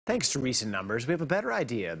Thanks to recent numbers, we have a better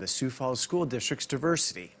idea of the Sioux Falls School District's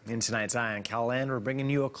diversity. In tonight's Eye on KELOLAND, we're bringing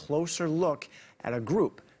you a closer look at a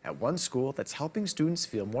group at one school that's helping students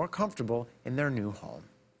feel more comfortable in their new home.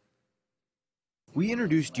 We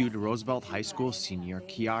introduced you to Roosevelt High School senior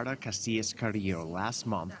Kiara Casillas Carrillo last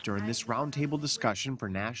month during this roundtable discussion for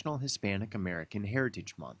National Hispanic American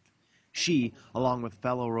Heritage Month. She, along with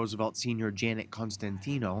fellow Roosevelt senior Janet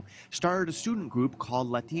Constantino, started a student group called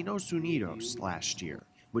Latinos Unidos last year,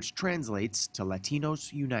 which translates to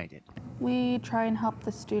Latinos United. We try and help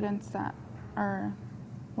the students that are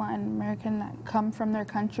Latin American that come from their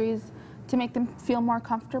countries to make them feel more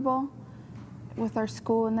comfortable with our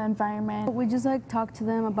school and the environment. We just talk to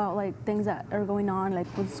them about things that are going on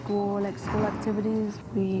with school, school activities.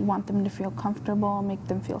 We want them to feel comfortable, make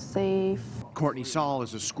them feel safe. Courtney Saul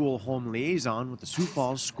is a school home liaison with the Sioux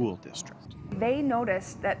Falls School District. They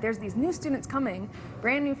noticed that there's these new students coming,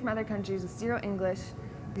 brand new from other countries with zero English,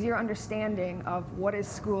 zero understanding of what is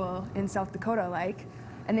school in South Dakota like,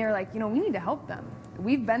 and they were like, we need to help them.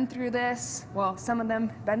 We've been through this, well, some of them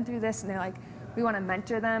been through this, and they're like, we want to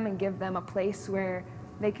mentor them and give them a place where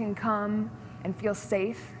they can come and feel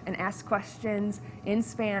safe and ask questions in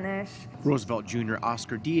Spanish. Roosevelt Jr.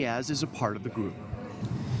 Oscar Diaz is a part of the group.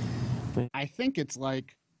 I think it's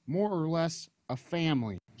more or less a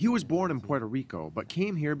family. He was born in Puerto Rico, but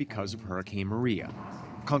came here because of Hurricane Maria.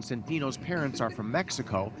 Constantino's parents are from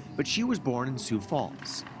Mexico, but she was born in Sioux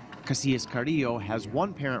Falls. Casillas Carrillo has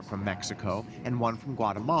one parent from Mexico and one from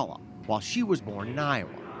Guatemala, while she was born in Iowa.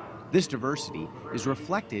 This diversity is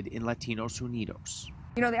reflected in Latinos Unidos.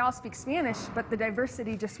 They all speak Spanish, but the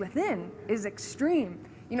diversity just within is extreme.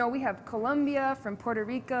 We have Colombia from Puerto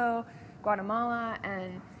Rico, Guatemala,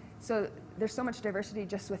 and so there's so much diversity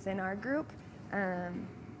just within our group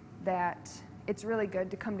that it's really good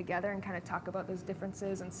to come together and kind of talk about those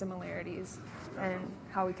differences and similarities and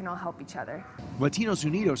how we can all help each other. Latinos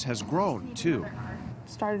Unidos has grown, too.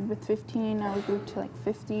 Started with 15, now we grew to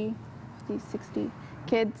 50, 60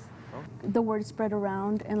 kids. The word spread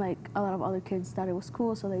around, and a lot of other kids thought it was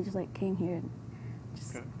cool, so they just came here and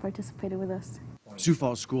just participated with us. Sioux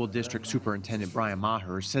Falls School District Superintendent Brian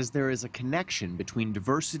Maher says there is a connection between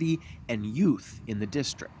diversity and youth in the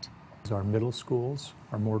district. Our middle schools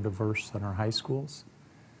are more diverse than our high schools,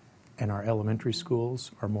 and our elementary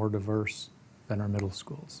schools are more diverse than our middle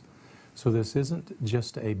schools. So this isn't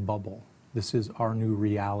just a bubble. This is our new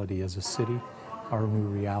reality as a city, our new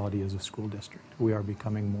reality as a school district. We are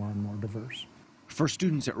becoming more and more diverse. For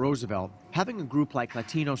students at Roosevelt, having a group like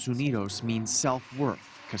Latinos Unidos means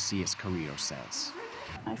self-worth, Casillas Carrillo says.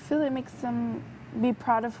 I feel it makes them be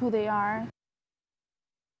proud of who they are.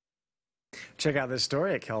 Check out this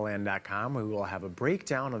story at KELOLAND.com, where we will have a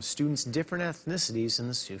breakdown of students' different ethnicities in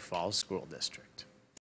the Sioux Falls School District.